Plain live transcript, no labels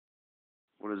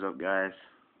What is up, guys?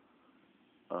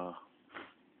 Uh,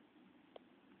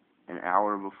 an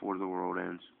hour before the world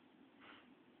ends.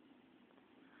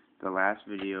 The last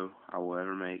video I will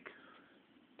ever make,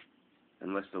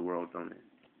 unless the world don't end.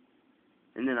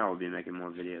 And then I will be making more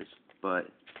videos. But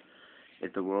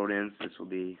if the world ends, this will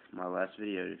be my last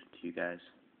video to you guys.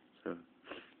 So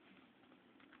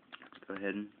let's go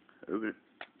ahead and open it.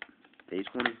 Day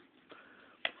 20.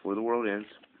 Before the world ends.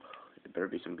 It better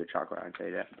be some good chocolate, I can tell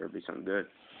you that. It better be something good.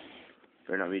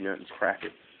 Better not be nothing crappy.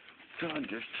 God,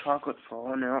 there's chocolate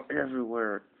falling out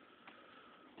everywhere.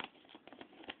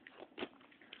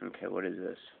 Okay, what is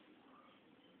this?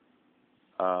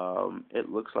 It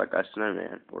looks like a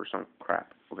snowman or some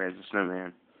crap. Okay, it's a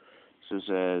snowman. So it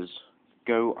says,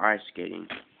 go ice skating.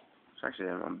 So actually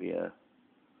that might be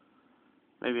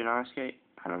maybe an ice skate?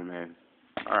 I don't know.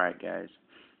 Alright, guys.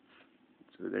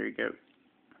 So there you go.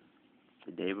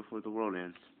 The day before the world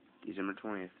ends. December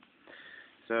 20th.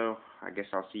 So, I guess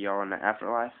I'll see y'all in the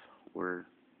afterlife. Or,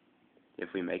 if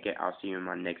we make it, I'll see you in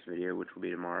my next video, which will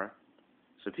be tomorrow.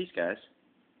 So, peace, guys.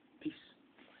 Peace.